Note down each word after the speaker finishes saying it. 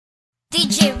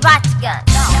DJ Ratgun.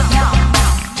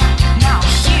 Now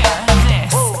hear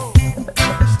this.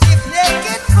 If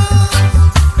naked food,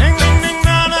 Ding ding ding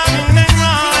dong ding ding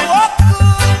dong. what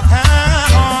good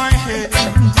Oh yeah.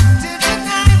 to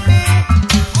deny me?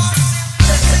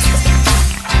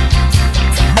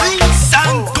 Roots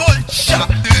and culture.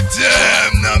 The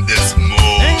damn of this Ding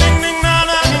move. ding ding dong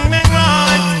ding ding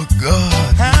dong. Oh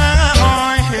God.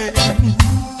 Oh yeah.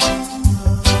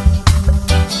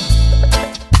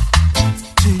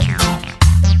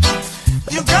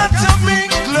 You got to be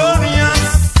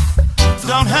glorious.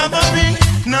 Don't have to be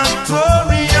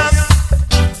notorious.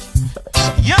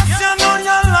 Yes, you know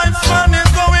your life fun is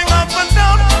going up and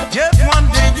down. Yet one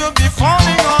day you'll be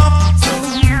falling off. So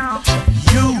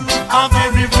you are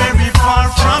very, very far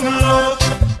from love.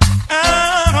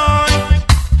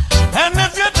 And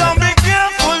if you don't be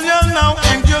careful, you'll know,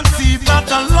 and you'll see that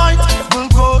the light will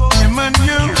go dim and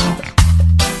you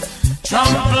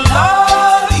trample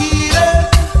all heated,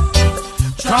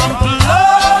 trample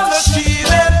all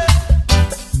cheated,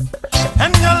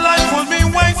 and your life will be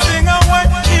wasting away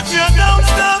if you don't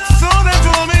stop. Soon it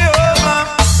will be over.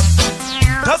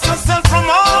 Dust yourself from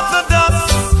all of the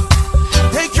dust.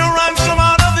 Take your hands from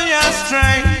out of the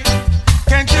ashtray.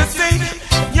 Can't you see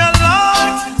your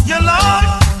life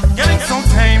getting so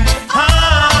tame?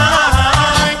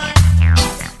 Hi.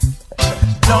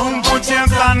 Don't put your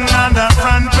gun on the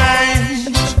front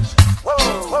page.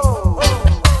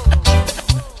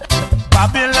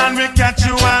 Babylon will catch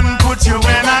you and put you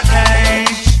in a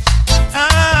cage.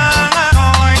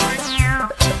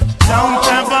 Don't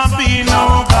ever be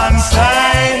no gun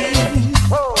slave.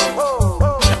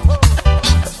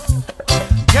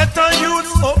 Get the youth,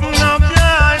 open up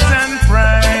your eyes and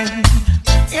pray.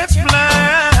 It's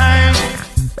plain.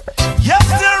 Yes,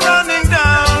 they're running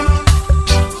down.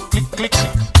 Click, click.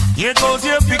 Here goes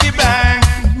your piggy bank.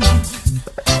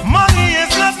 Money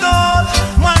is not all,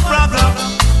 my brother.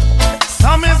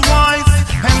 Some is wise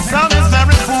and some is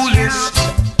very foolish.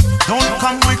 Don't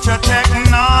come with your Tech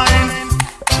 9.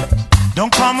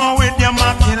 Don't come with your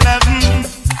Mach 11.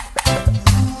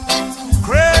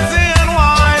 Crazy and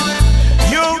wild,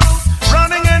 youth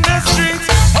running in the streets.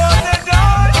 Oh, they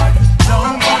die.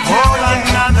 Don't put your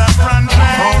gun on the front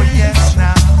page. Oh yes,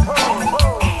 now.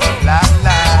 La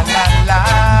la la la.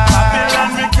 Babylon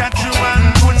will catch you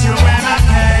and put you in a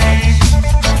cage.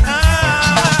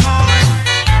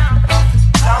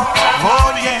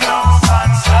 Oh yes.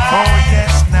 Oh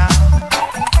yes, now.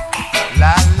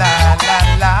 La la la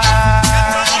la.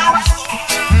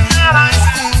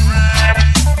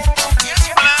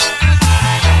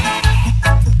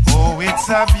 Oh, it's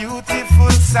a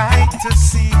beautiful sight to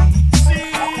see.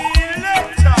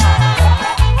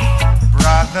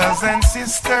 Brothers and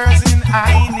sisters in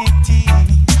unity.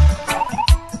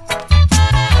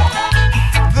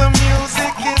 The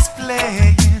music is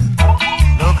playing.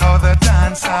 Look how the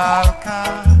dance all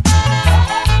come.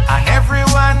 And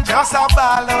everyone just a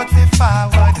ball out the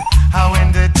forward. How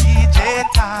when the DJ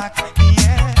talk,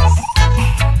 yes.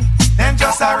 Then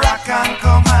just a rock and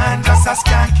come and just a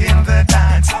skank in the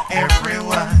dance.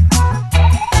 Everyone.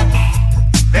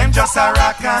 Them just a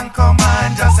rock and come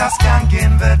and just a skank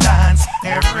in the dance.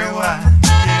 Everyone,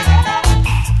 yeah.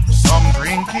 Some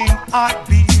drinking hot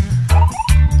beer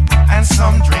and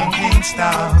some drinking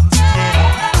stout,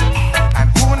 yeah. And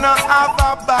who not have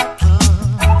a bottle,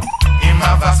 him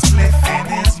have a spliff in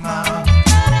his mouth.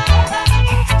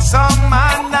 Some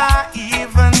man not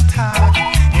even talk,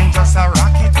 him just a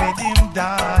rock it with him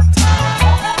daughter.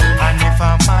 And if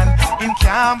a man him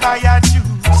can't buy a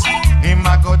juice, him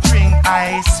a go drink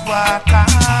ice water.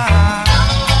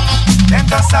 Them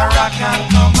just a rock and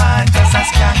come and just a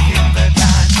skank in the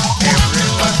dance.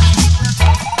 Everyone.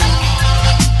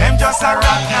 Them just a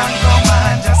rock and come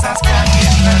and just a skank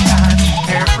in the dance.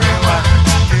 Everyone.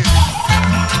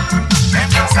 Them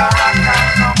just a rock and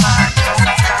come and just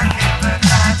a skank in the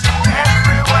dance.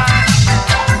 Everyone.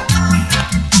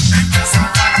 Them just a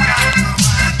rock and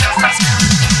come and just a skank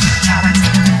in the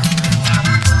dance.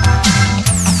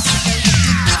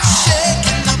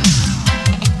 Shaking up,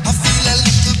 I feel a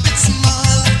little bit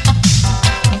small.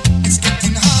 It's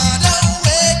getting harder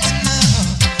waking up,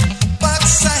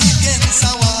 backs against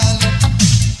a wall.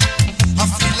 I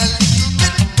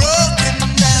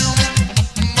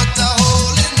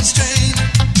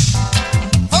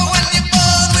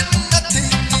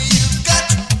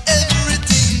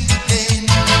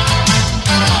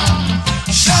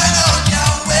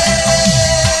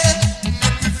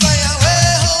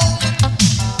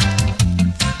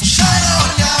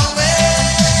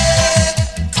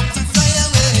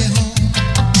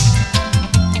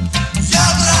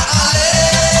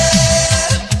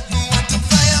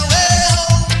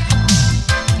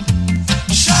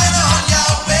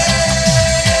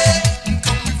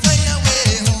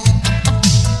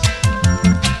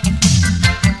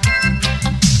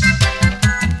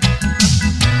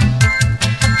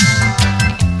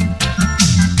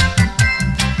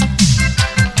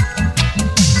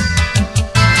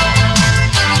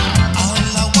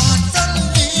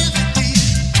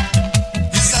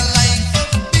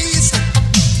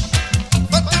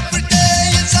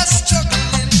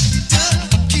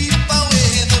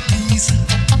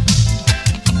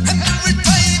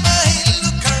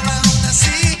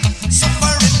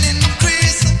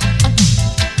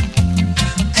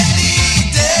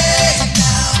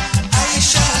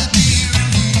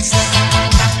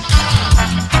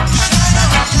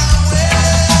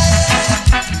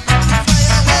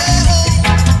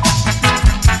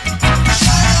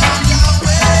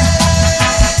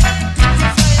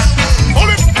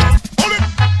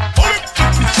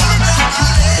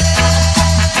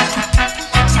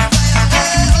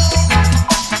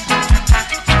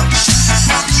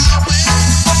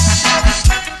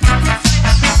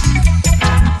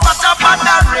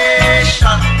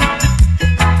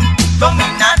Don't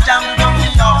mean a jam, don't mean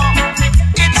no.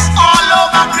 It's all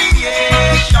over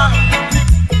creation.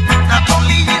 Not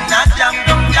only in a jam,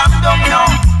 don't no.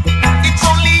 It's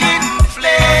only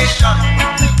inflation.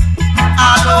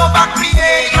 All over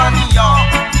creation, yo.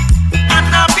 And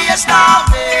a be a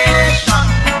starvation.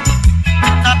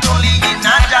 Not only in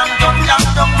a jam, don't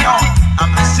no. I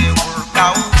miss a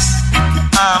workhouse,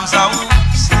 arms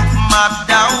house, mad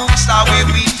house, the way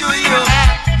we do you.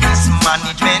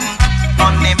 Mismanagement,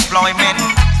 unemployment,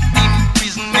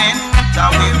 imprisonment, the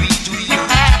way we do you.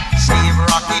 Slave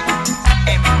rocket,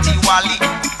 empty wallet,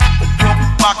 broke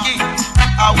pocket,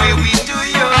 the way we do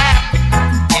you.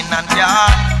 Tenant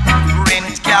yard,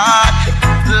 rent card,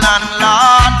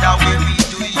 landlord, the way we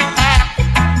do you.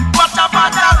 What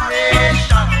about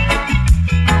adoration?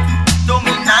 Don't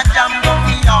mean a jam, don't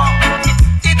mean no.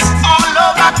 It's all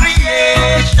over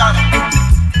creation.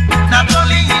 Not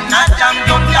only in a jam,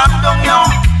 don't no.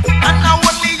 And not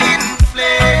only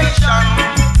inflation.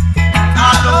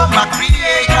 All over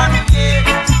creation, yeah.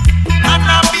 And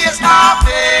a be a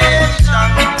starvation.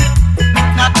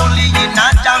 Not only in a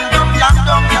jam, don't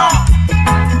no.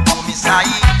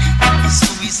 Homicide,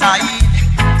 suicide,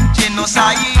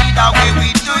 genocide, the way we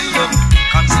do you.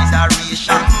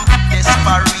 Consideration,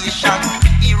 desperation,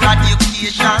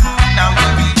 eradication, the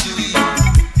way we do you.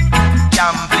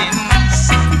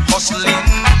 Gamblings,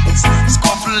 hustlings,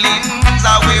 scufflings,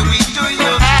 the way we do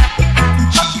you.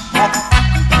 Keep up,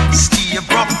 stay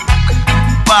broke,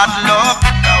 bad luck,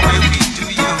 the way we do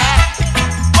you.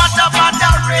 What about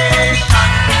adoration?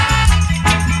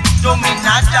 Don't mean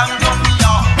a jam, don't mean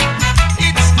no.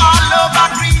 It's all over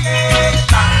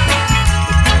creation.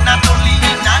 Not only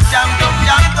in a jam, don't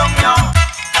no.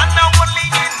 And not only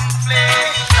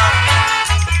inflation.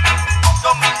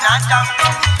 Don't mean a jam,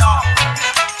 no.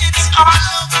 It's all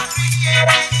over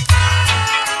creation.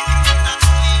 Not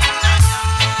only in a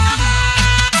jam.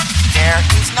 There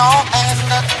is no end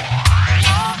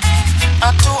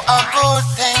to a good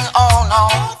thing, oh no.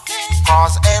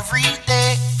 Cause every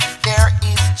day there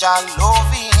is Jah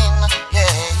loving,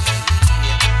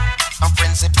 yeah. And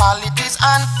principalities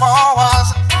and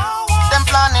powers, them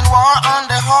planning war on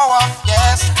the hour,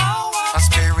 yes. And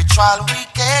spiritual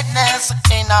wickedness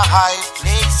in a high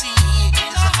places.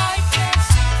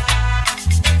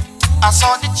 I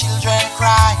saw the children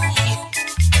cry,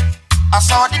 I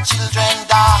saw the children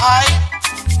die.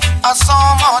 I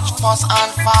saw much fuss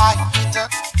and fight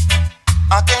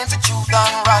against the truth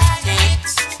and right.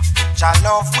 Jah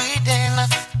love within,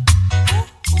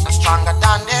 stronger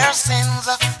than their sins.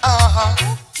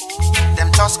 Them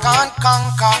just can't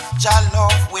conquer Jah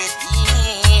love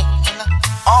within.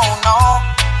 Oh no,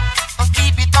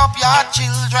 keep it up, your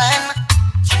children,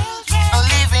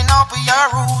 living up your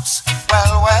roots.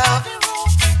 Well,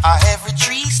 every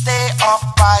tree stay up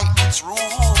by its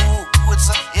roots.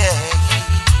 Yeah.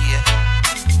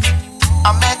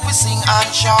 I make we sing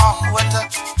and shout,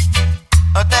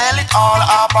 tell it all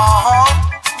about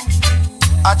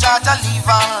a Jah live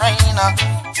and reign,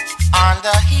 and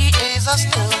he is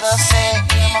still the same.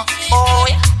 Oh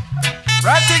yeah.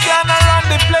 Ratigan around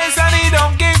the place and he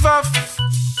don't give up.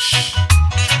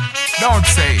 Don't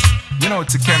say. You know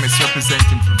it's a chemist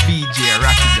representing for VJ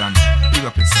Ratigan. Big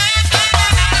up yourself.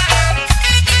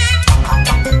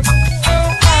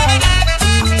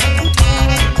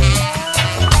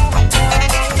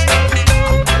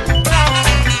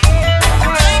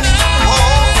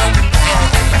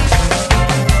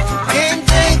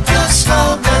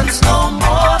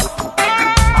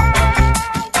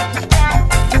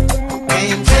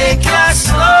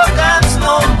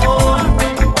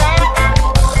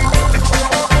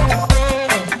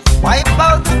 Wipe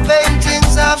out the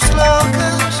paintings of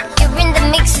slogans. Giving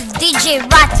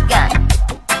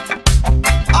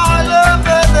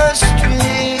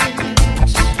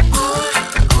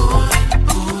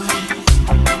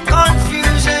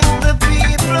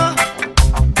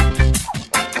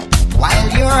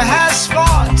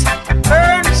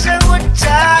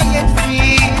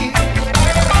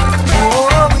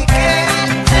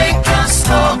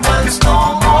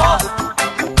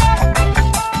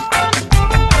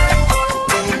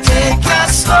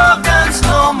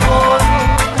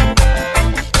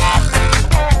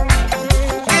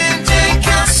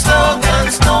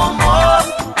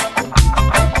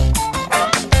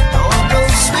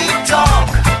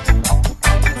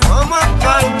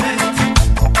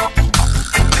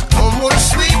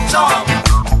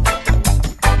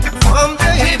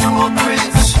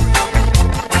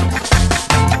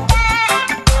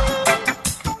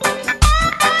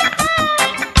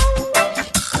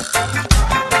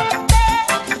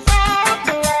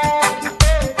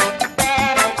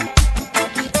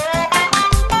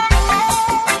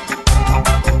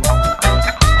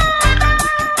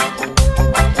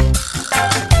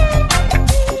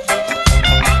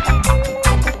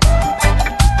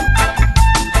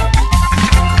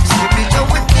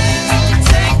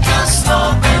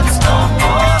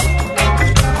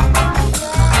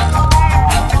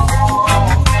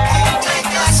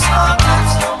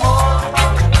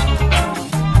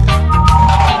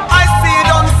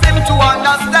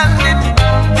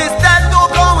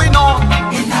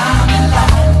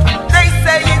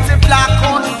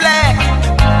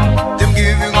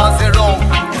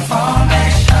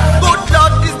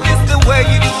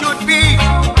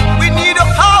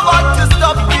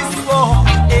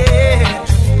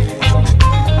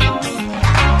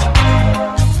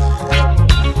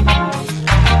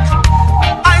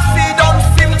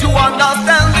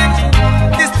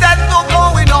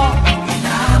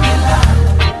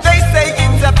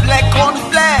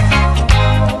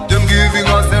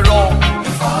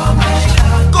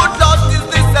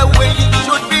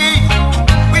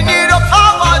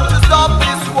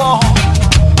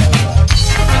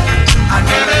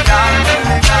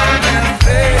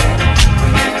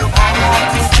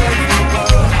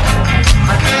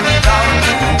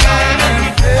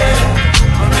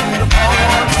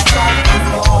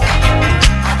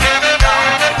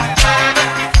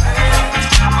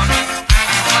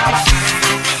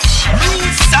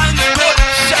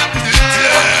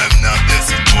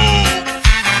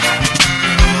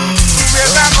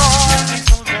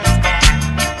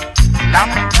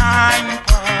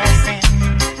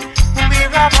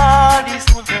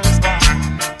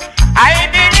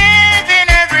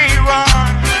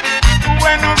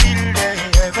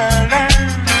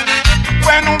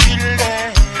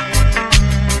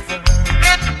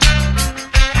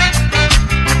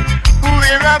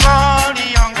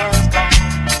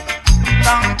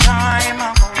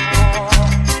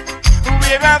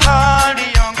have all the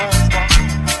young girls gone.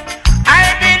 I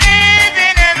believe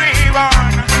in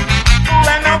everyone.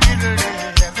 When I will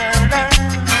ever learn.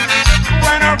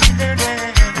 When I will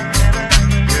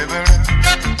ever learn.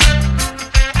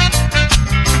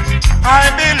 I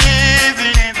believe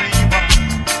in everyone.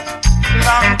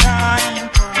 Long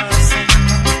time person.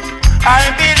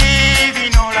 I believe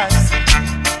in all I see.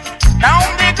 Down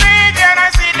the graveyard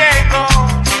I see they go.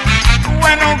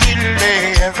 When will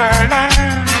they ever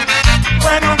learn?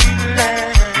 When will they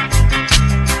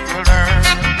ever learn?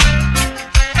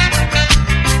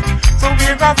 So we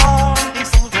got all the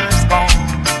soldiers gone.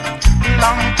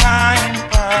 Long time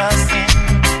passing.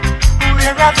 We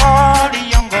got all the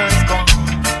young girls gone.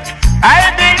 I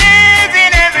believe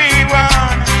in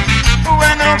everyone.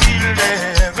 When will they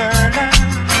ever learn?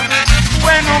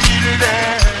 When will they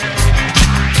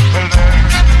ever learn?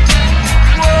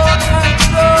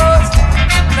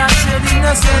 That's an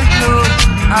innocent blood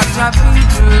as a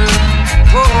people.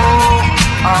 Whoa,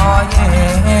 oh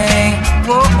yeah.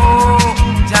 Whoa,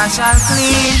 Jah shall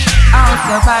clean out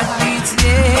the bad weeds,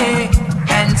 yeah,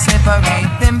 and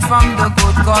separate them from the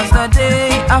good, cause the day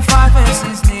of harvest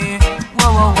is near.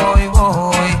 Whoa, whoa,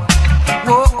 whoa,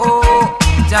 whoa, whoa,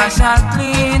 Jah shall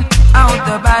clean out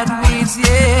the bad weeds,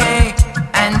 yeah,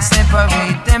 and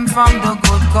separate them from the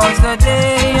good, cause the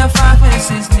day of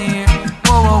harvest is near.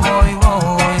 Whoa, whoa, whoa,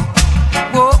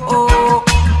 whoa, whoa.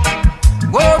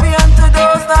 Woe be unto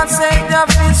those that say their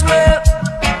feet well,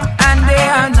 and they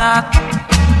are not.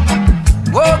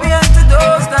 Woe be unto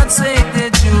those that say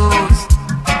they're Jews,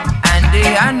 and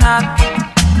they are not.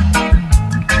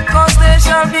 Cause they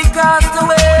shall be cast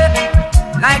away,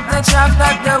 like the chaff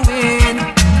that the wind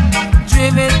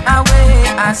driven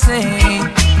away, I say.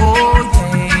 Oh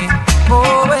yeah,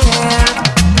 oh well,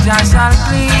 Jah shall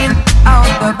clean out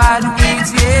the bad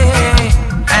weeds, yeah,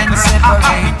 and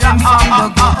separate them from the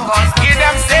good, cause the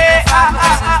them say,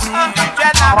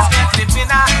 dreadlocks can't live in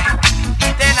a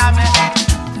tenement.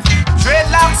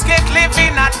 Dreadlocks can't live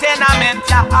in a tenement,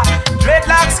 yeah.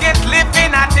 Dreadlocks can't live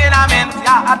in a tenement,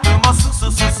 yeah. Too much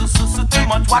too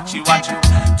much watch you.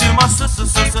 Too much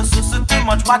too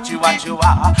much watch you.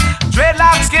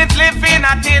 Dreadlocks can't live in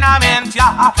a tenement,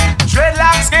 yeah.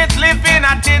 Dreadlocks can't live in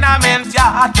a tenement,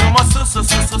 yeah. Too much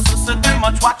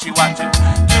watch you.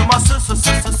 Too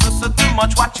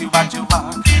much watch you.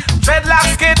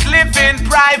 Dreadlocks can't live in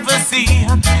privacy.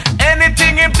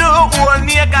 Anything him do, all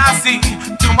nigga see.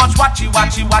 Too much watch you. Too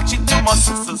much watch you. Too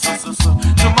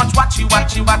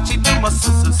much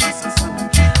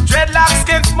Dreadlocks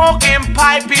can smoke in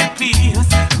pipe in peace.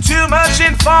 Too much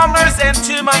informers and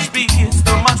too much bees.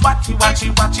 Too much watch you. Too much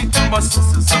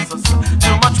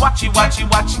watch you.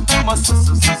 Too much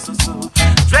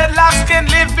Dreadlocks can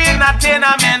live in a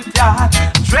tenement yard.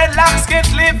 Dreadlocks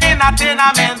can't live in a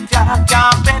tenement yard.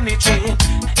 Can't penetrate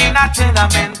in a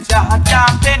tenement yard.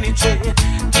 Can't penetrate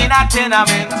in a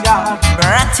tenement yard.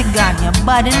 Ratigan, your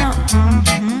body now.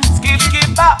 Skip,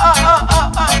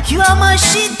 You are my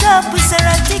shit up, it's a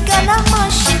Ratigan, I'm my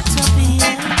shit up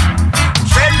here.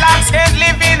 Dreadlocks can't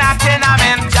live in a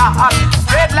tenement yard.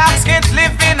 Dreadlocks can't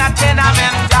live in a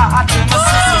tenement yard. Too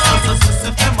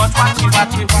much watch you.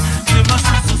 Too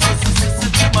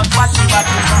much watch you.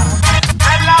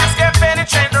 Dreadlocks can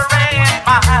penetrate the rain,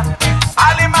 man.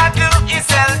 All him a do is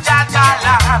sell Jaja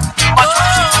land. Too much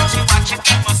watch you.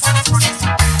 Too much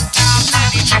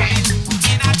penetrate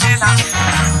in a tenement.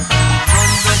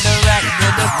 Run with the rat,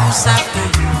 with the puss after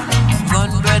you.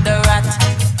 Run with the rat.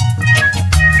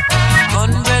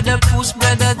 Run with the puss,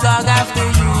 with the dog after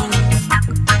you.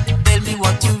 Tell me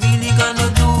what you really gonna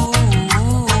do.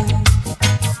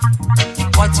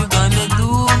 What you gonna do?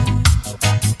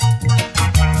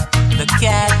 The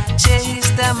cat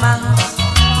chased the mouse,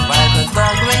 while the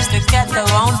dog raced the cat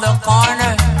around the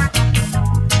corner.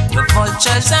 The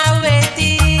vultures are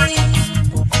waiting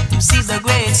to see the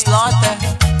great slaughter,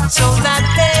 so that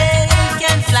they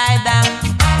can fly down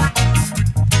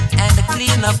and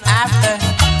clean up after.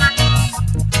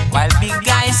 While big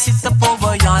guys sit up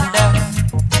over yonder,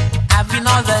 having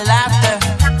all the laughter,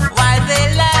 while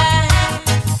they laugh,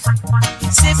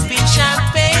 sipping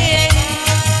champagne,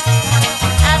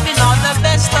 having all the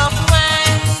best of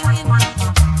wine.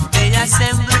 They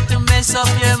assemble to mess up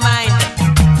your mind.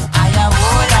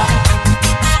 Ayahola,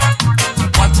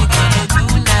 what you gonna do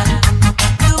now?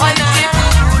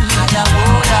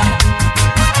 Ayahola,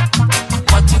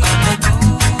 what you gonna do?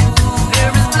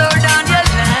 There is blood on your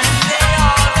land. They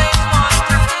always want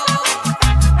to do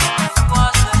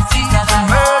was the thing that I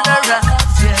murderers,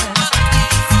 yeah.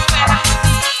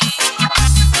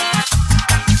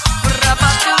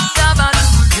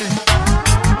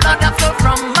 Blood that flow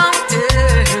from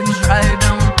mountains right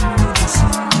down to the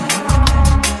sea.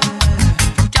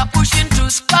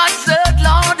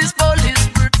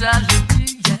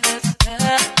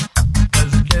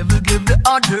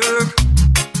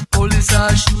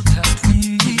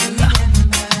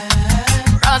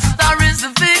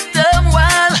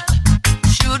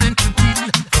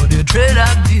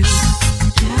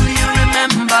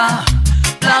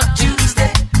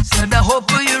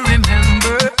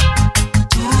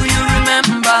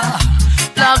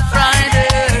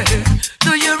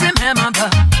 remember?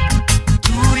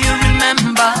 Do you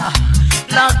remember?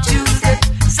 Lord Tuesday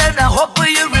said, I hope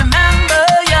you remember.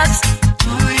 Yes,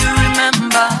 do you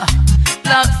remember?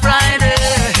 Lord Friday,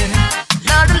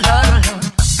 Lord, Lord, Lord.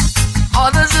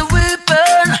 Others are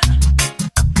weeping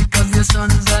because your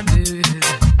sons are dead.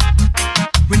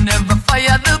 We never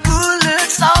fire the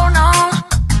bullets, oh no.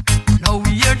 No,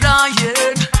 we are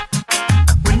dying.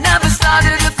 We never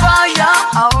started the fire,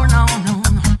 oh no, no,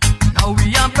 no. Now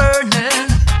we are burning.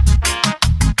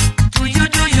 Do you,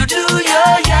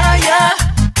 yeah, yeah.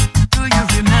 Do you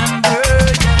remember,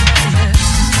 yeah, yeah.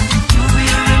 Do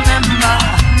you remember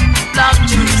Black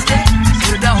Tuesday?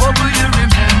 Said I hope you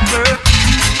remember.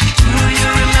 Do you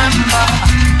remember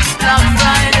Black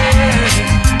Friday?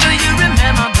 Do you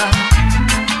remember?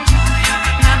 Do you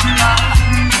remember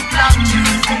Black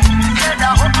Tuesday? Said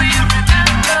I hope you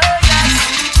remember, yes.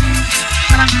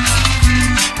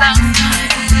 Black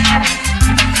Friday.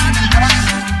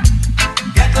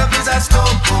 Get up is a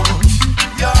slow coach.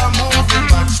 You're moving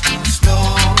much too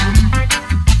slow.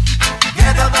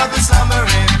 Get out of the summer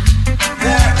in.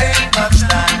 There ain't much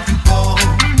time to go.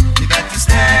 You got to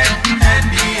stand and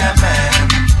be a man.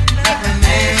 Let the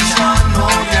nation know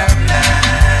your plan.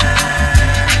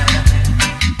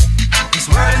 This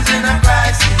world is in a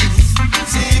crisis,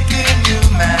 seeking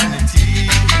humanity.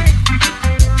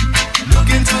 Look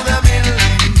into the Middle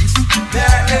East.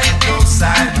 There ain't no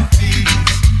sign of peace.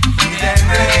 They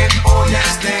rain, oh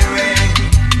yes they rain,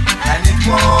 and it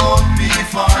won't be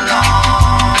for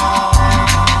long.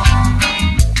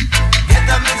 Get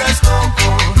up with a slow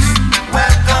coast,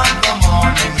 welcome the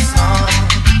morning sun.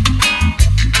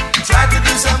 Try to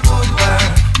do some good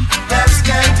work, there's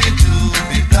plenty to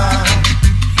be done.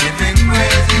 Giving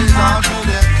praises unto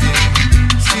the King,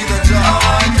 see the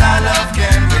joy thy love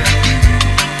can bring.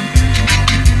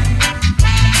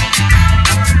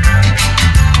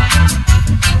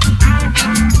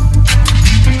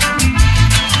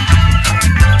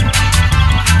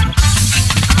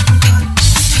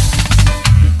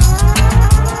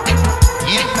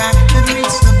 If I could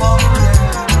reach the border,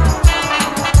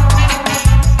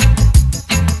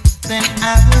 then I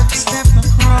would step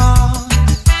across.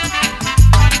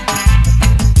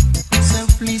 So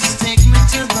please take me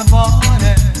to the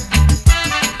border.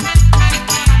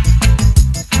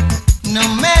 No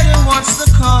matter what's the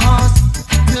cost,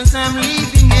 'cause I'm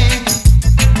leaving it.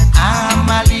 I'm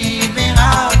a leaving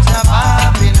out of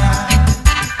Babylon.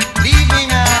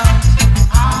 Leaving out.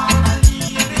 I'm a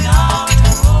leaving out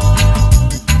of Rome.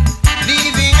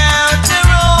 Leaving out of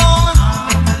Rome.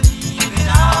 I'm a leaving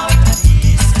out of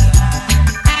Israel.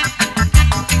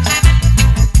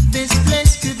 This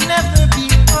place could never be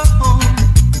home.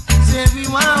 Say we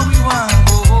want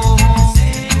go home.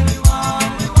 Say we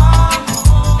want go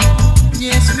home.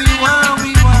 Yes, we want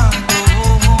go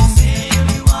home. Say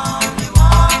we want go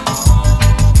home.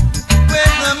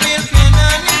 Where the milk and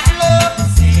honey flow.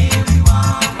 Say we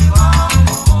want go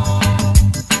home.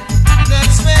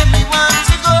 That's where we want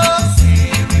to go. Say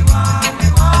we want go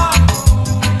home.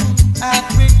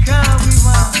 Africa, we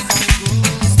want to go.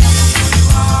 Say we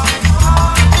want go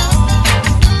home.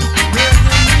 Where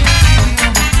the milk and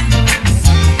honey flow.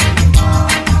 Say we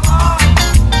want go home.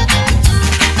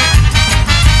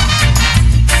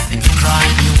 The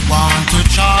crime you want to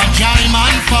charge I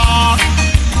man for,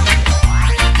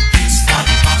 it's not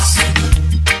possible.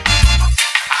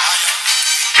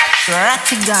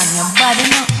 Ratigan, your body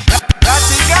no.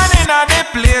 Ratigan in a the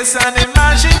place and him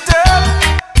mash it up.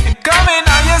 Him come in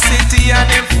on your city and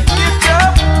him fuck it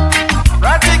up.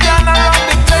 Ratigan around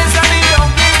the place and he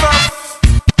don't give up.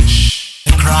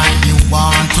 The crime you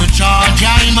want to charge I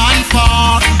man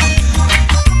for,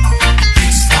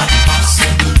 it's not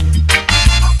possible.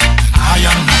 I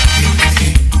am not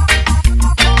guilty.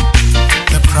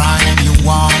 The crime you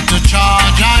want to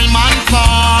charge I man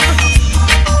for,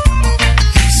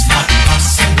 it's not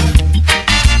possible.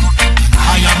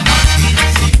 I am not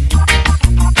guilty.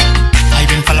 I've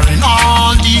been following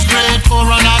all these great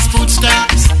forerunners' footsteps.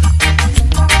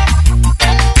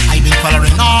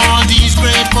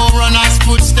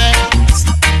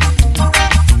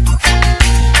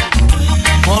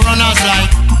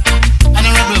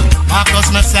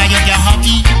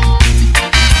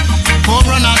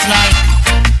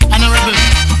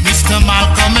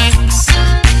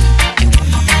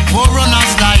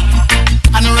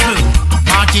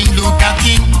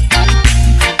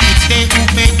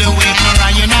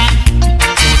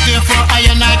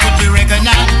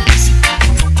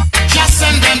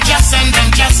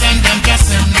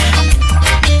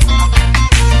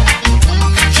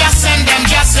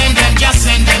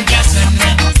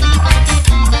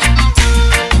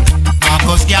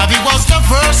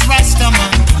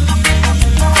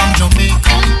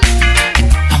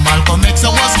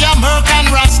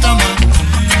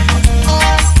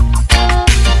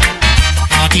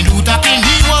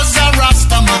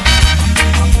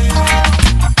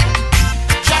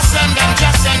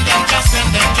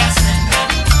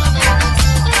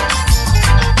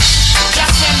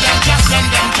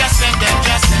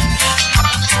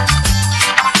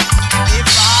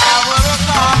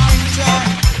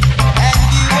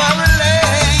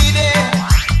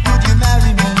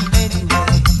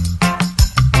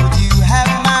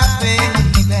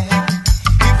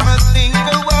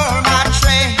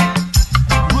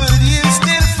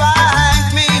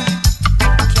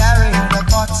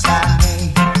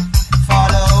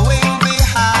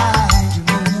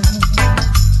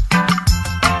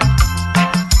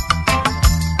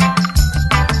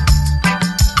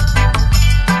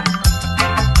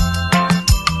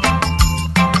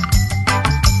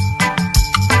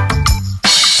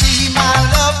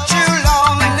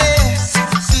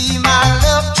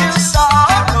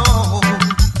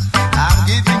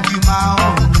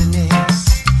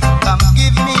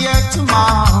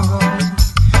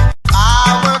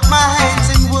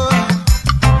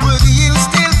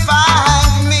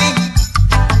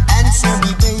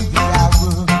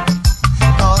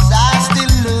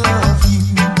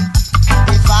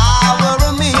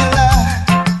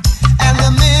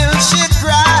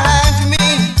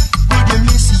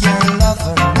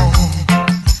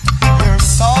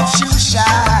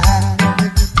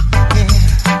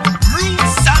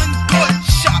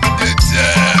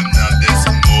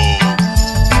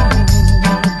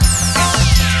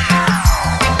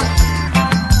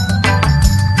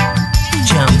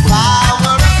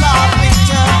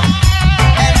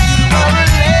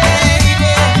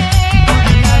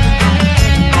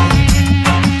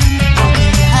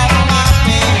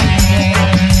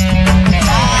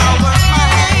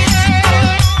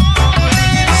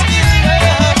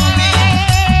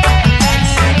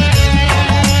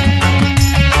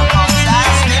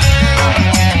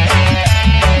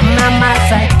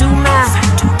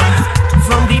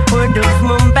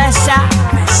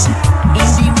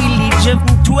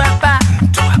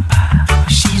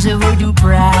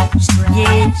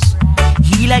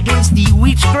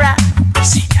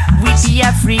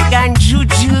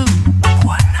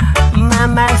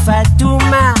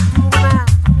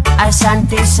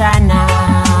 asante sana.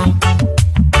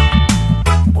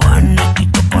 Bwana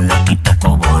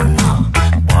kitoko bwana.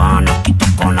 Bwana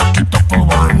kitoko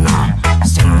bwana.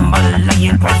 Simbala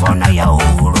yin pavana ya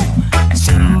uru.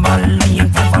 Simbala yin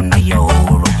pavana ya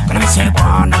uru. Kana me say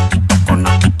bwana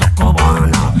kitoko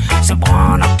bwana. Say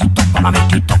bwana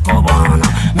kitoko bwana.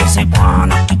 Me say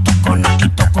bwana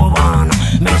kitoko bwana.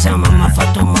 Me say mama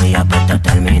Fatuma ya better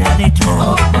tell me that the truth.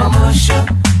 Okomosho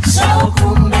so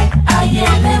kumbe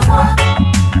ayelewa.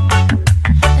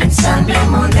 Ensemble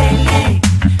modele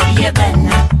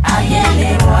yebena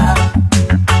ayelewa.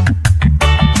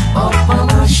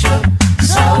 Okomosho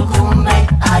so kumbe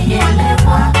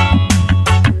ayelewa.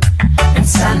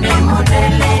 Ensemble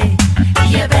modele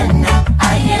yebena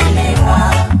ayelewa.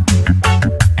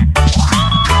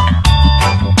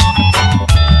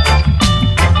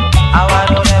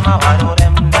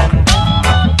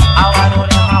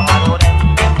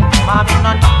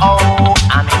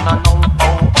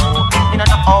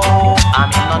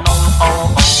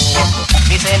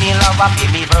 Be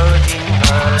me virgin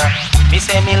girl. Me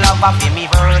say me love her, be me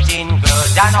virgin girl.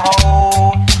 Jah know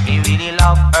how me really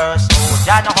love her so.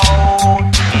 Jah know how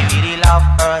me really love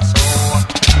her so.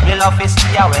 Me love to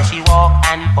see her when she walk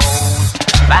and pose.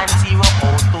 Fancy rope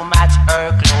out to match her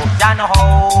clothes. Jah know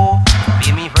how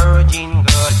be me virgin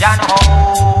girl. Jah know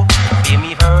how be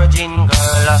me virgin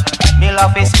girl. Me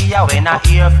love to see her when her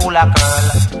ear full of curl.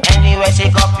 Anywhere she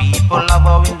go, people love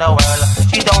her in the world.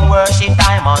 She don't worship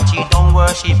diamond, she don't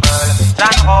worship pearl.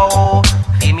 Jah know how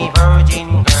be me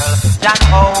virgin girl. Jah know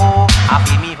how I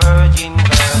be me virgin girl.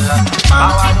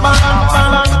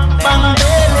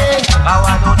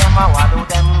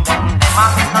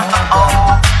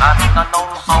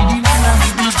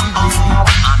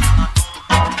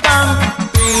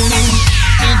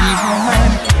 See the woman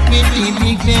with the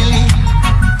big belly.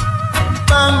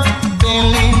 Bang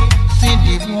belly,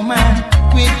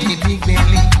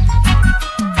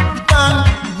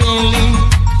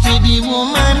 see the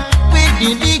woman with the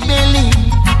big belly.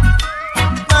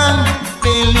 Bang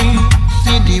belly,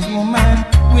 see the woman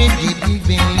with the big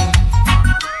belly.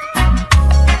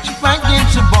 She fight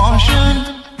against abortion.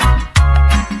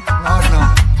 Oh no,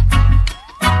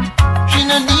 she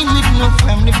not deal with no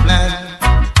family plan.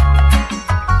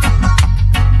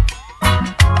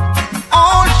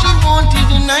 All she wants is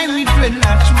an ivory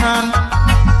dreadlocks man.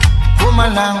 Come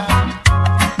along,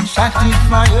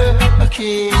 satisfy her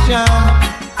occasion.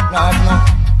 Lord no.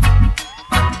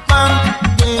 Bang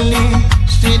belly,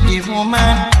 see the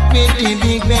woman with the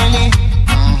big belly.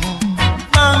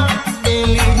 Bang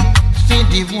belly, see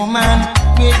the woman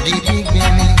with the big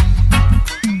belly.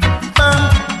 Bang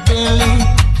belly,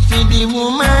 see the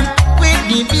woman with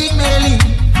the big belly.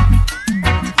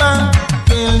 Bang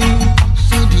belly,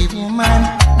 see the woman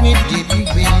with the big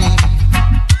belly.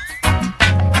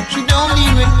 She don't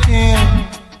even care.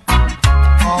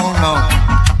 Oh no.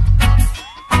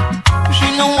 She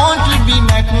don't want to be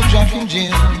like no Jack and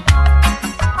Jill.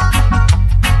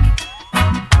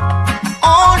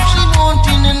 All she wants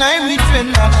in an ivory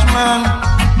dreadlocks man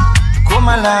to come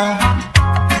along,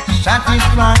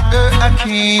 satisfy her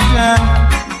occasion.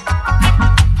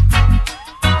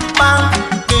 Bang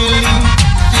belly,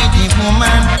 see the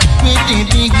woman with the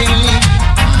big belly.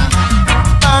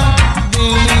 Bang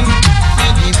belly,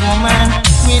 see the woman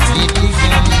with the big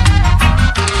belly.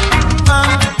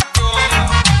 Bang belly,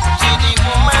 see the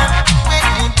woman with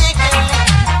the big belly.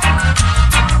 Bang belly, see the woman with the big belly.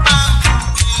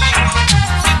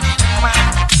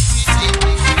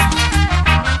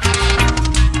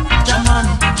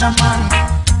 Jaman,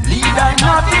 lead I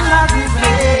not in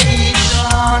revelation.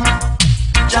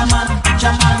 Jaman,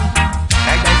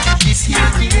 I got to this here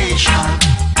creation.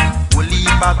 We'll leave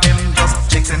them just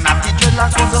chasing at the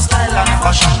dreadlocks was a style and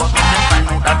fashion, but when they find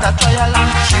out that a trial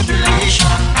and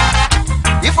tribulation.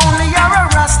 If only you're a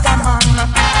Rasta man,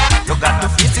 you got to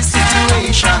face the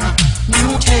situation.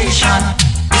 Mutation,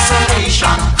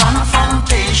 isolation,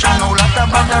 confrontation, no lot of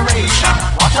adoration.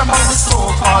 What about the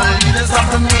so-called leaders of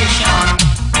the nation?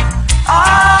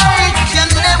 I can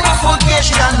never forget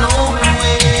you, no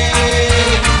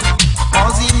way,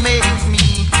 'cause he made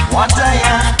me what I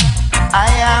am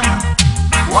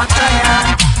what I am.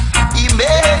 He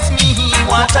makes me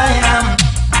what I am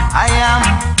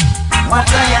what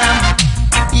I am.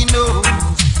 He knows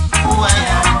who I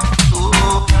am.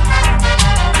 Oh.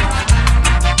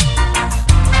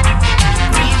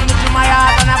 Breathe into my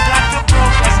heart and I've got to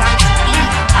progress and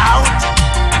speak out.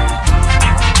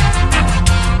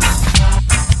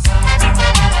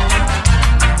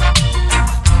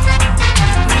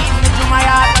 Breathe into my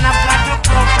heart and I've got to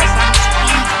progress and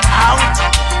speak out.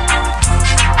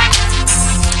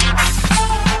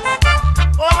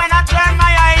 Oh, when I turn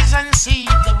my eyes and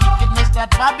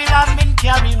Babylon been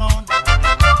carrying on.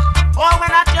 Oh, when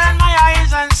I turn my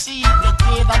eyes and see the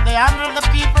way that they handle the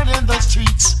people in the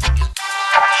streets.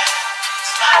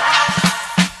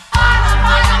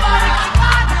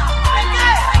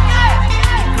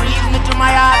 It grieves me to my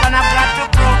heart and I've got to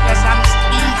protest and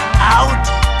speak out.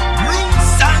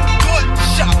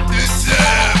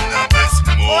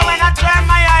 Oh, when I turn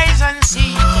my eyes and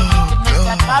see the wickedness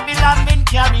that Babylon been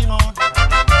carrying on.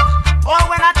 Oh,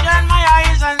 when I turn my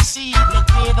eyes and see the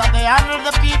way that they handle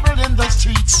the people in the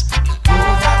streets. Oh,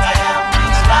 that I have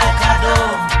wings like a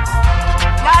dove,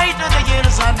 fly to the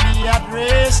hills and be at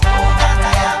rest. Oh, that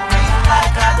I have wings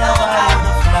like a dove, I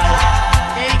will fly.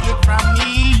 Take it from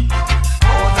me.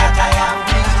 Oh, that I have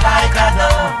wings like a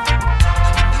dove,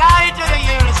 fly to the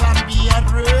hills and be at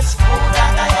rest. Oh,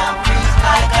 that I have wings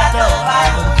like a dove, I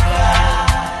will fly.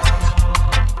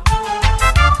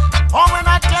 Oh, when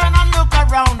I turn and look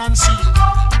around and see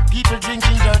people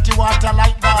drinking dirty water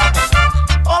like that.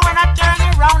 Oh, when I turn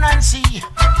around and see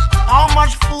how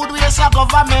much food waste a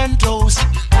government owes.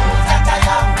 Oh, that I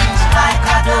have wings like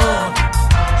a dove,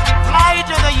 fly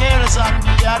to the hills and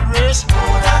be at rest.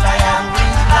 Oh, that I have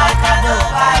wings like a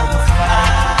dove, I will fly.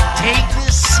 Take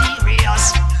this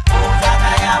serious. Oh, that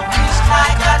I have wings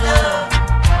like a dove,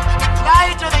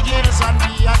 fly to the hills and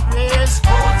be at rest.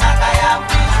 Oh, that I have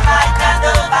wings like a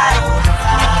dove, I will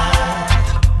fly.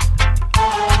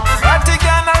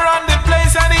 Vatican around the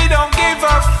place and he don't give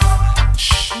up.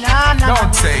 Nah, nah,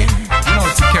 Don't say. You know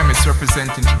it's a chemist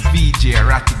representing for VJ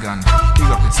Ratigan. Big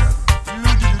up yourself.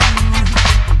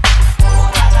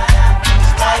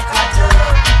 Like a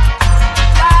dove,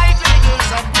 fly to the hills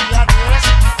and be at rest.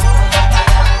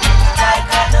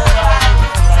 Like a dove, I will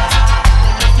fly.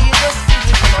 Let me feel the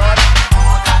spirit, Lord.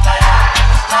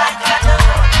 Like a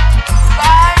dove,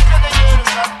 fly to the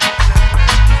hills and be at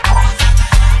rest.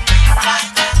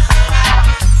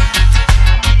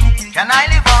 Can I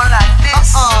live on like this?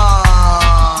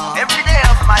 Every day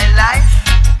of my life,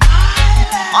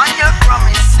 on your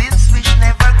promises which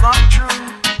never come true.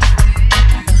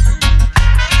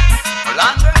 No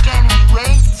longer can we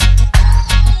wait,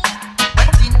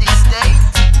 but in this state,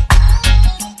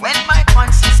 when my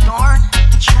pants is torn,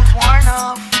 shoes worn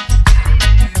off,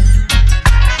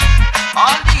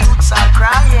 all the youths are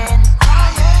crying,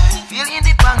 feeling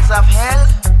the pangs of hell.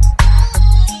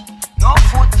 No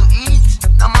food to eat,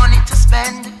 no money to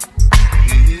spend.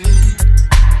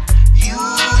 You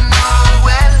know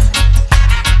well,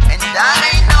 and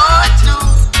I know too.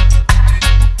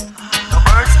 No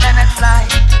birds cannot fly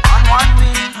on one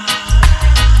wing.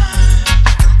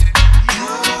 You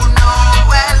know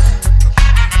well,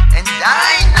 and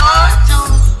I know too.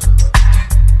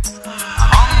 A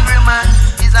hungry man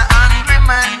is a hungry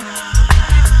man.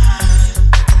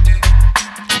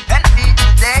 Help me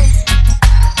today,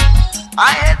 I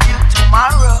help you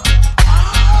tomorrow.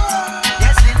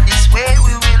 Yes, in this way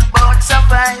we will both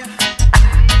survive.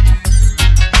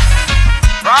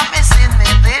 Promising me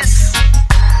this,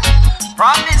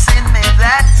 promising me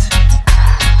that.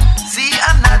 See,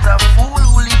 I'm not a fool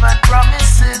who live on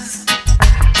promises.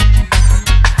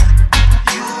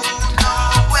 You know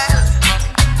well,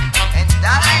 and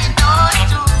I know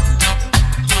too.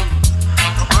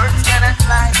 The birds cannot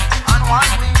fly on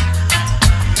one wing.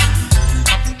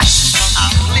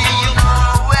 You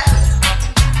know well,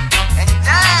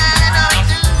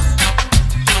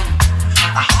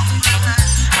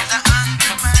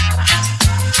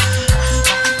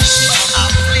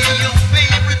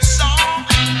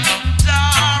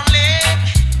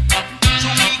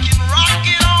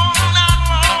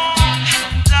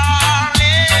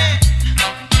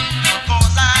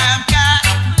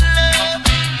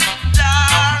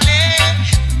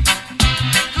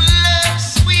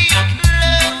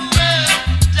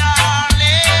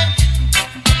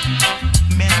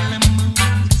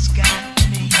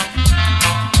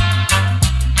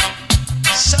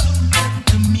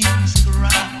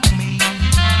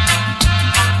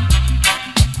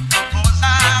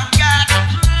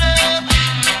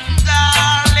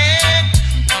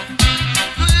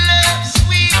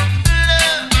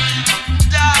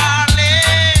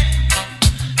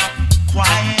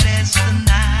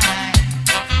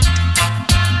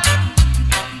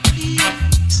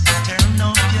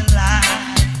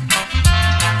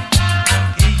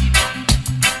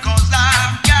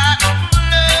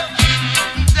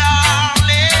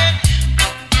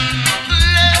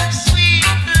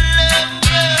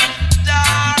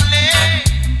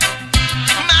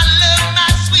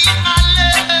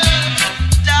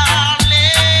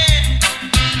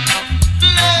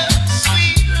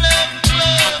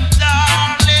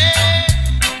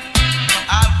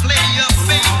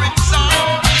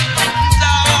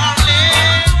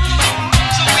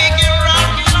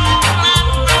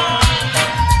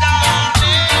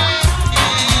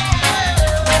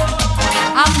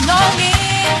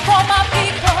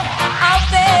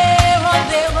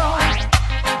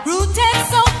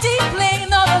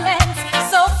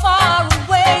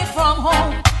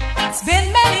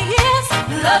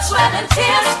 and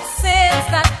tears since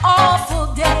that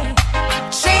awful day.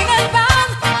 Chain and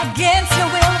bound against your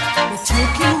will, they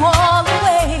took you all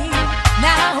away.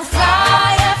 Now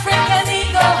fly, African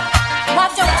eagle, why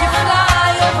don't you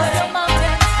fly over the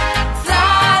mountains?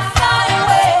 Fly, fly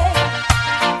away,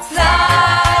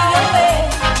 fly away.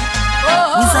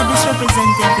 Oh. Who's a this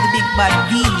representative for the big bad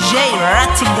DJ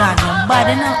Ratigan? Your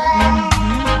body now.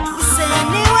 Say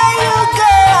anywhere you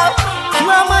go, you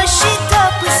are my shit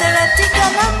up. We say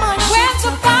Ratigan, I'm my shit up. When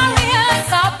the barriers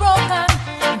are broken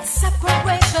and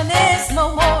separation is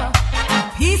no more, and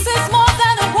peace is more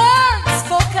than a word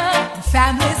spoken, and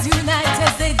families unite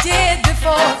as they did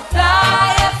before.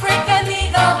 Fly, African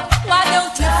eagle, why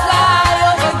don't you fly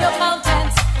over your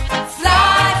mountains?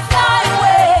 Fly, fly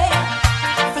away,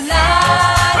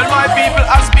 fly. Well, my people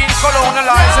has been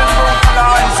colonized and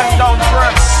brutalized and down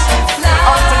pressed.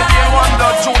 Until the day one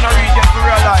dot June region to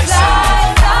realize it.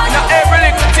 Now every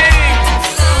little thing,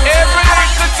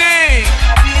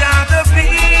 we are the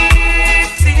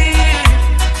beating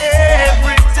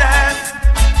every time.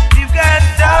 We've got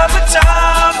double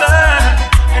trouble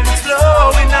and it's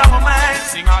flowing our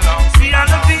minds. Sing along. We are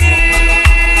the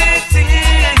beating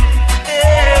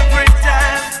every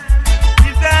time.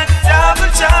 We've got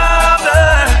double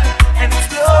trouble and it's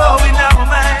flowing our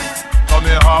minds. Come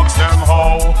here, ask them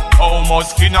how much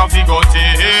skin have we got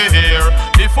here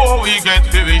before we get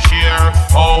to we share?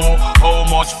 How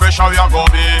much pressure we are gonna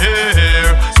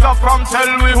bear? Stop from tell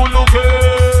me who no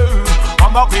care.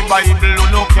 I'm back with Bible who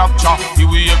no capture. Give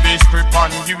we every script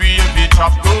and give we every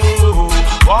chapter.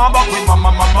 I'm back with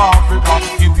Mama Africa.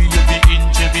 Give we every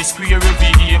inch, every square,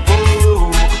 every acre.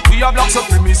 We are black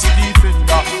supremacy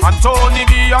defender and Tony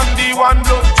B and the one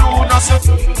blood Jonas.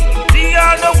 We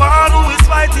are the one who is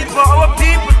fighting for our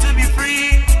people to be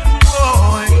free.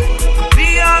 Boy.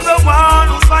 We are the one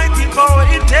who's fighting for our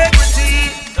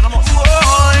integrity.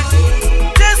 Boy.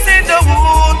 This is the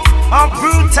wound of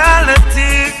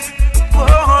brutality.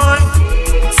 Boy.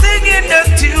 Singing the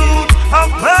tune of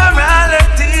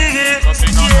morality.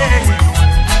 Yeah.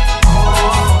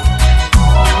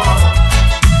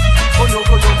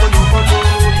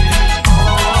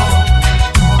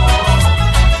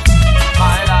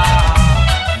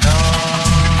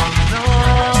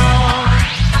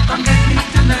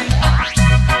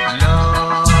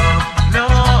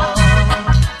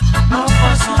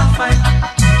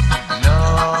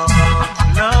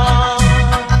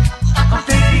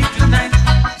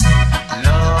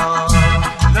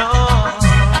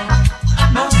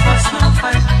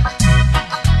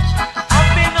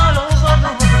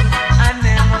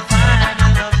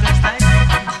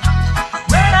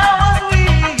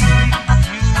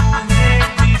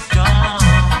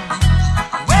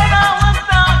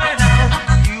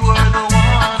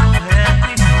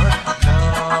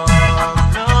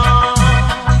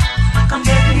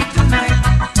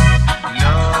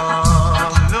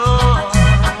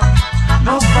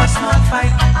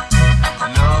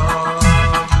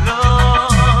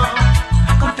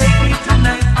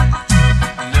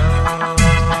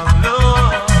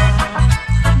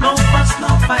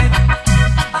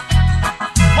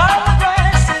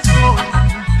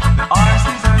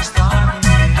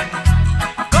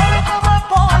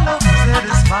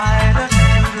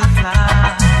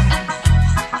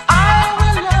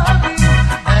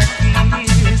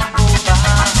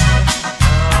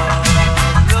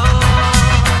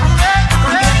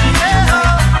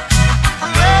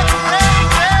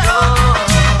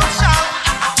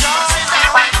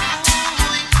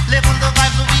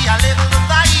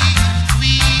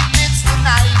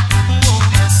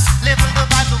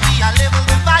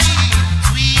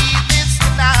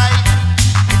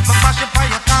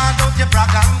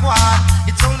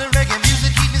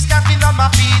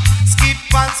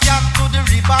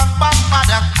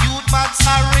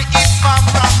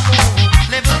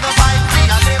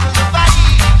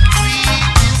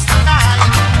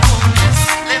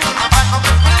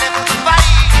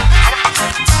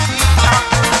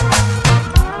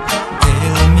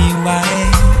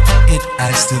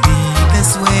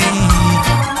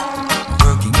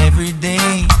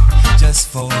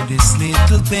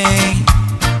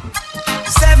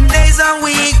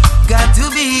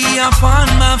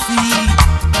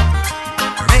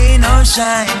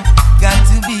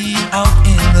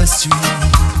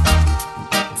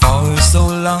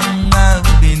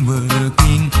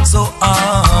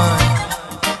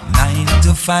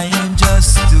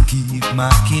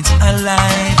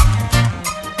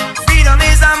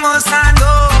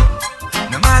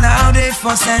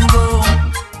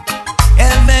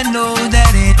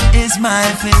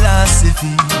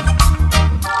 Philosophy.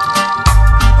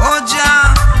 Oh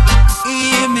Jah,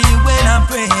 hear me when I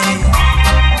pray.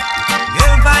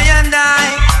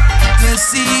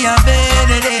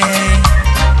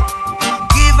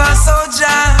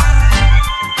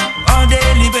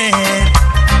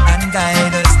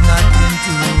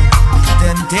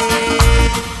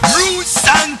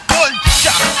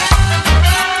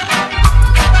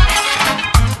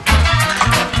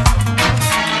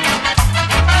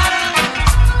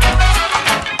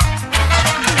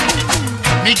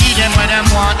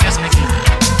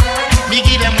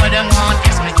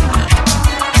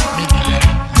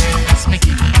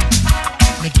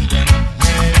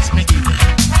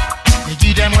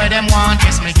 them want,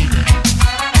 yes, me give them.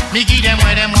 Me give them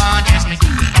where them want, yes, me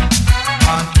give them.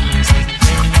 Want music,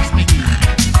 yes, me give them.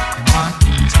 Want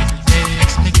music,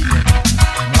 yes, me give them.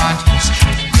 Want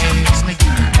history, yes, me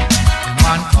give them.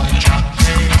 Want culture,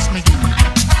 yes, me give them.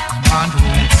 Want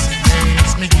roots,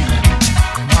 yes, me give them.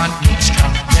 Want mixture,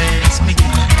 yes, me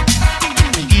give them.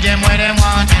 Me give them where them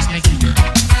want, yes, me give them.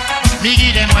 Me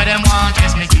give them where them want,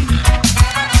 yes, me give them.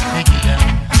 Me give them,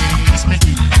 yes, me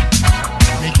give them.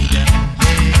 Me give them,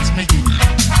 yes, me give them.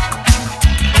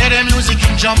 Play the music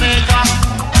in Jamaica.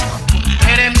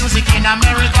 Play the music in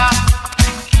America.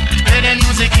 Play the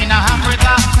music in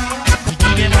Africa. Me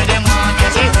give them where them want,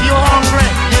 yes. If you hungry,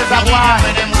 here's a why.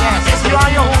 If you are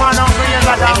your woman hungry, here's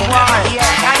a damn why.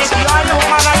 And if you are your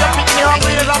woman and your picnic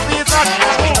hungry, here's a pizza.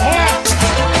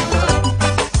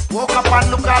 Woke up and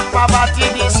look at poverty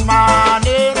this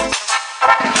morning.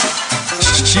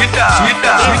 If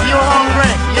you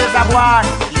hungry, here's a boy.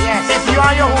 Yes. If you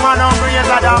are your woman hungry,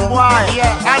 here's a damn boy.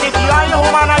 Yes. And if you are your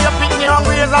woman and your picnic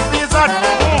hungry, here's a pizza.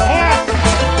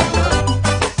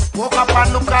 Woke up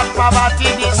and look at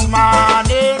poverty this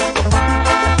morning.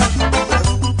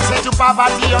 Say to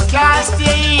poverty, you can't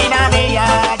stay in a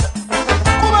yard.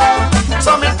 Come on.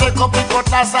 So me take up the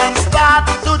cutlass and start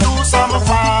to do some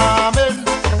farming.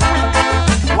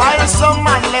 While some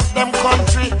man left them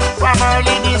country from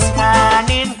early this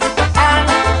morning, and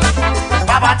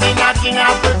poverty knocking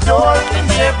at the door in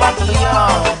their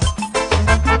backyard.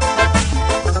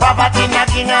 Poverty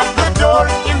knocking at the door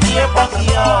in their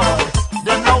backyard.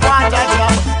 They no want a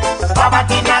job.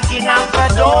 Poverty knocking at the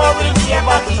door in their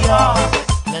backyard.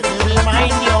 Let me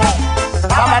remind you,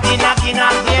 poverty knocking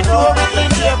at their door in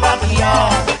their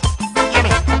backyard. Hear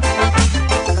me.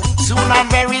 Soon and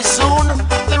very soon,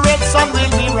 the red sun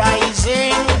will be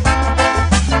rising.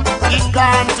 It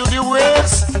gone to the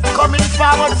west, coming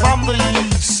forward from the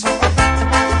east.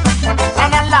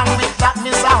 And along with that,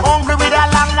 Mr. Hungry with a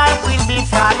long knife will be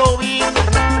following.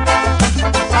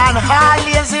 And hard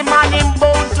lazy man him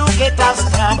bound to get a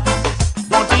stab.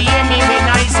 Don't you hear me when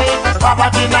I say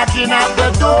poverty knocking at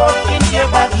the door in your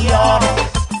backyard?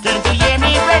 Don't you hear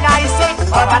me when I say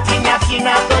poverty knocking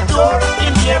at the door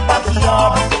in your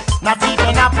backyard? Not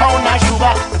even a pound of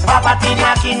sugar, poverty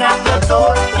knocking at the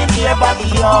door in your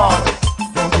backyard.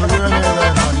 Don't you hear me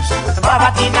when I say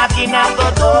poverty knocking at the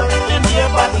door in your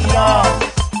backyard?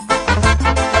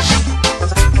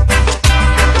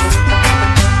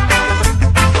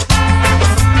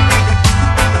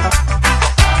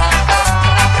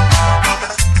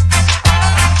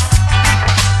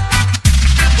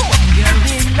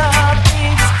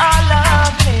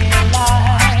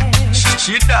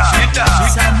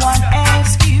 Someone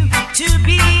asks you to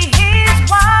be his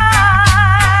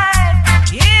wife.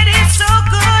 It is so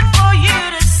good for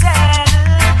you to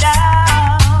settle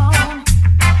down.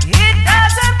 It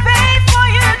doesn't pay for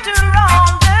you to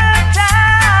roam the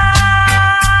town.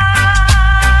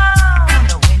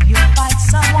 When you find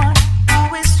someone who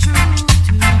is true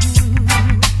to you,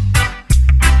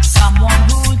 someone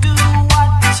who'll do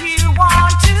what you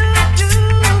want to do,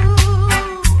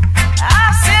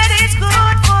 I said it's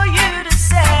good for you to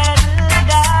settle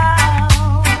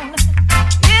down.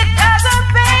 It doesn't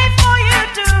pay for you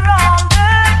to roam the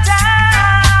town.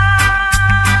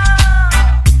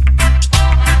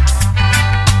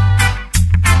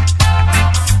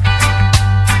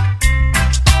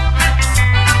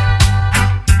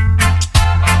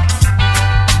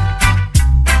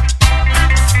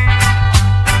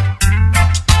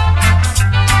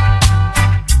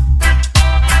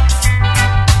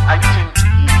 I think you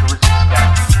need to resist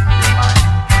that in your mind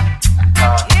and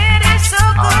thought. It is so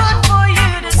good for you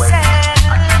to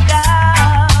settle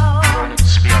down. Burning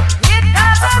spirit. It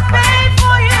doesn't pay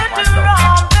for you to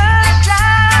roam the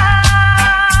town.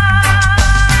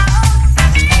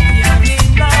 You're in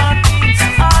love, it's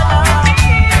all of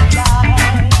your life.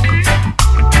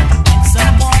 And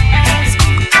someone asks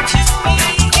you to be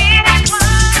his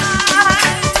wife.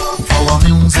 Our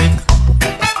music,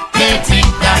 they think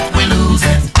that we lose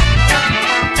it.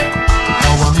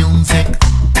 Our music,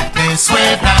 they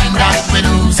swear blind that we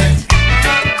lose it.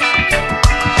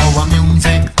 Our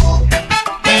music,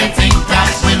 they think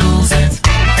that we lose it.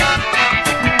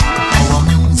 Our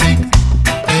music,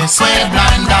 they swear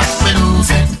blind that we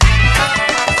lose it.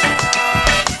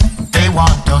 They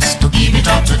want us to give it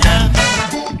up to them.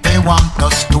 They want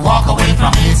us to walk away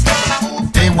from it.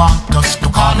 They want us to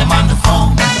call them on the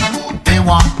phone. They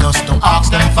want us to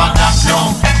ask them for that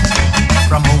loan.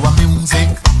 From our music,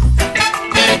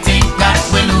 they think that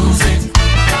we lose it.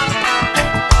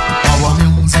 Our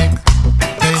music,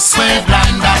 they swear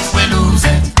blind that we lose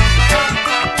it.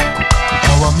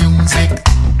 Our music,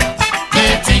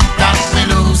 they think that we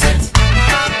lose it.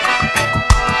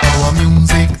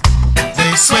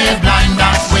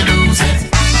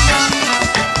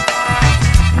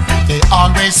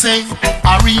 say,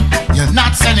 Ari, you're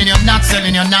not selling, you're not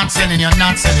selling, you're not selling, you're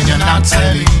not selling, you're not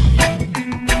selling.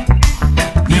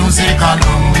 Music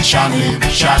alone, we shall live, we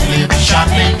shall live, we shall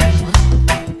live.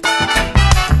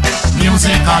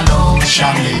 Music alone, we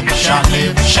shall live, we shall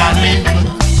live, we shall live.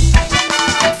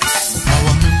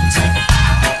 Our music,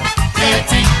 they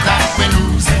think that we're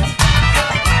losing.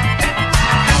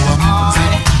 Our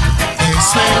music, they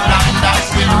swear blind that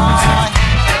we're losing.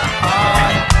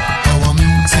 Our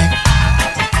music,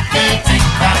 they think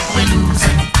that we're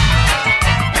losing.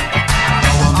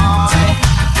 Our music,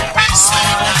 they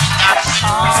swear blind that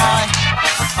we're losing.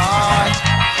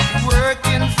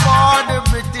 Working for the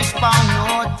British pound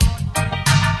note,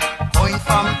 going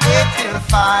from 8 till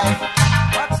 5.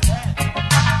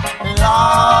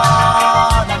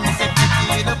 Lord, I'm say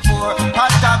pity the poor,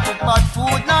 hot dog but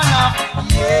food not enough.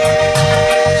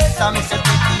 Yes, I'm say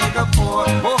pity the poor.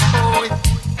 Oh, oh.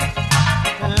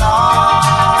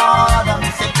 Lord, I'm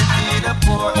say pity the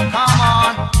poor. Come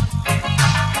on.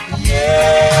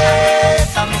 Yes,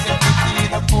 I'm say pity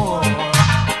the poor.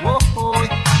 Oh, oh.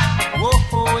 Oh,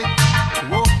 oh.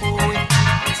 Oh, oh.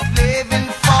 Slaving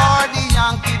for the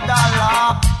Yankee dollar,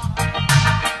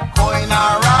 going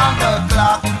around the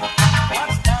clock.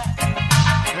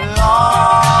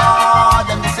 Lord,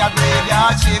 and this a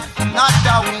graveyard shift, not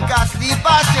a wink of sleep I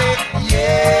say.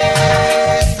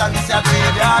 Yes, and this a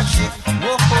graveyard shift.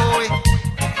 Whoa, boy.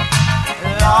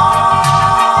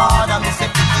 Lord, and this a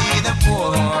pity the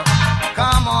poor.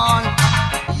 Come on.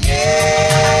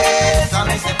 Yes, and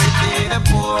this a pity the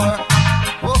poor.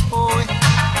 Whoa, boy.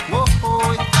 Whoa,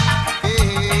 boy.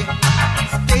 Hey,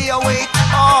 stay awake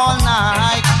all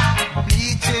night,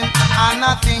 bleaching and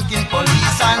not thinking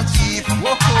police and chief.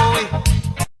 Whoa, boy.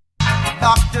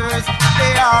 Doctors,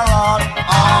 they are all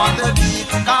on the beat.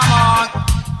 Come on.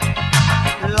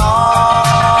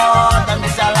 Lord, and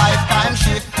this a lifetime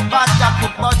shift. But I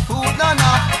cook but food not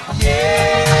enough.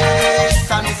 Yes,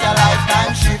 and this a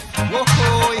lifetime shift. Whoa,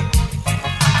 boy.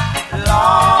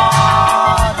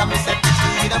 Lord, and me say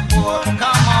pity the poor.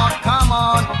 Come on, come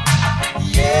on.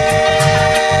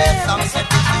 Yes, and me say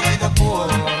pity the poor.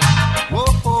 Whoa,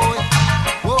 boy.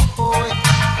 Whoa, boy.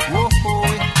 Whoa,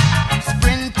 boy.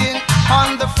 Sprinting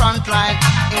on the front line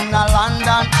in a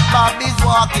London, Bobby's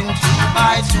walking 2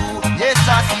 by 2. Yes,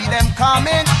 I see them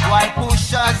coming, while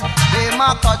pushers, they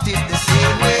might cut it the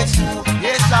same way too.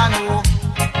 Yes, I know.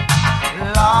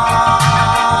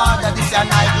 Lord, that is a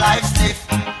nightlife stiff.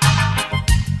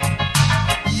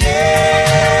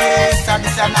 Yes, and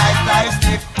this a nightlife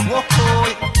stiff. Whoa,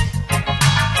 boy.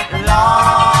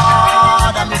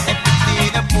 Lord, I miss a pity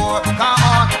the poor. Come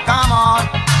on, come on.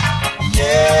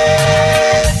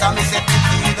 Yes, I miss a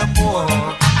pity the poor.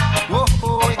 Whoa,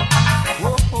 boy.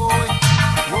 Whoa, boy.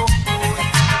 Whoa, boy.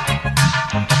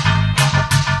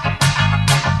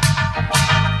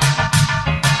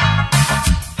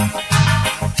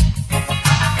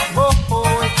 Whoa,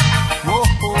 boy. Whoa,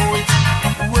 boy.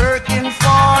 Working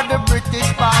for the British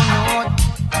pound note,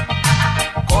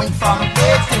 going from 8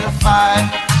 till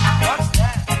 5.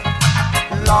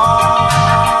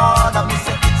 Lord, I miss a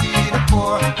pity the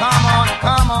poor. Come on,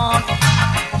 come on.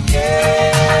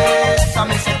 Yes, I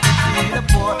miss a pity the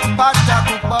poor. But I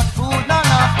cook but food not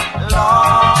enough.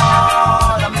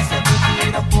 Lord, I miss a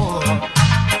pity the poor.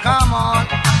 Come on.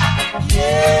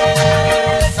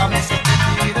 Yes, I miss a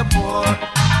pity the poor.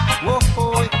 Whoa,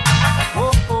 boy.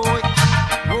 Whoa, boy.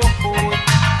 Whoa, boy.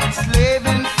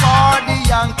 Slaving for the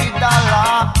Yankee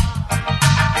dollar,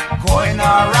 going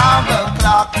around the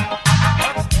clock.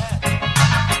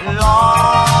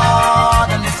 Lord,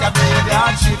 and this a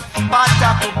graveyard shift. But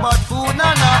I cook but food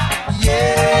not enough.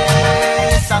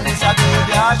 Yes, and this a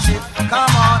graveyard shift.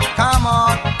 Come